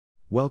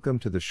Welcome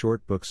to the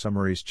Short Book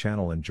Summaries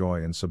channel.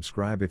 Enjoy and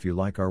subscribe if you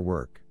like our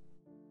work.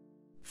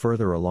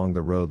 Further along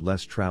the road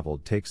less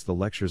traveled takes the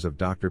lectures of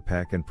Dr.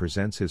 Peck and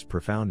presents his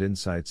profound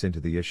insights into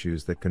the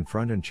issues that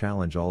confront and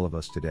challenge all of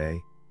us today: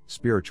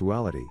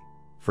 spirituality,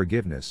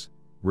 forgiveness,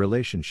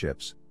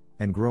 relationships,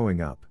 and growing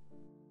up.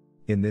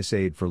 In this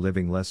aid for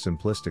living less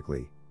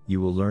simplistically, you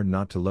will learn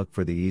not to look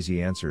for the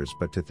easy answers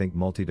but to think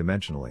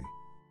multidimensionally.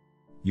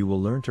 You will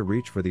learn to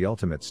reach for the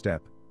ultimate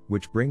step,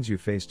 which brings you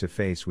face to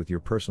face with your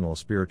personal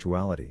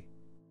spirituality.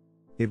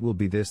 It will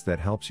be this that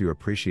helps you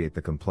appreciate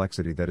the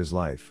complexity that is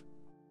life.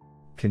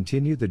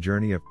 Continue the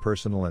journey of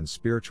personal and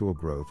spiritual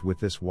growth with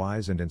this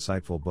wise and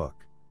insightful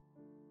book.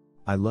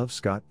 I love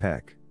Scott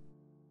Peck.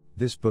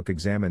 This book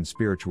examines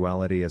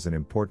spirituality as an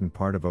important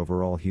part of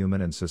overall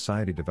human and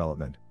society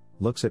development,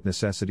 looks at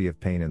necessity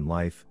of pain in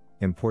life,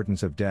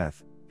 importance of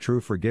death,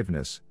 true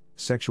forgiveness,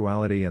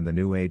 sexuality and the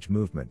New Age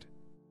movement.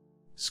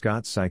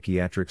 Scott's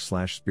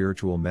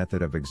psychiatric/spiritual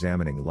method of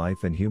examining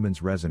life and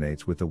humans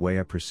resonates with the way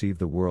I perceive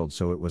the world,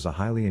 so it was a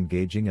highly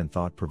engaging and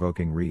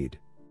thought-provoking read.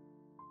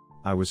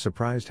 I was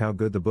surprised how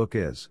good the book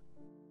is.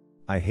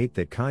 I hate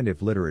that kind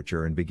of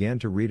literature and began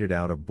to read it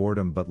out of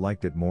boredom but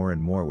liked it more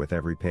and more with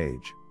every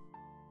page.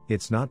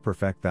 It's not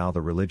perfect though,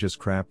 the religious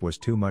crap was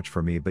too much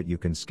for me, but you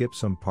can skip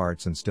some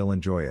parts and still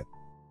enjoy it.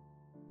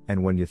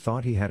 And when you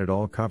thought he had it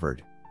all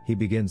covered, he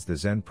begins the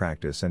Zen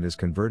practice and is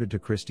converted to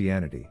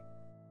Christianity.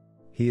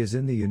 He is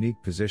in the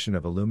unique position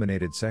of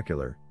illuminated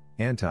secular,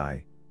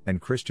 anti,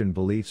 and Christian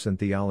beliefs and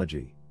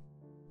theology.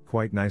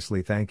 Quite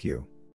nicely, thank you.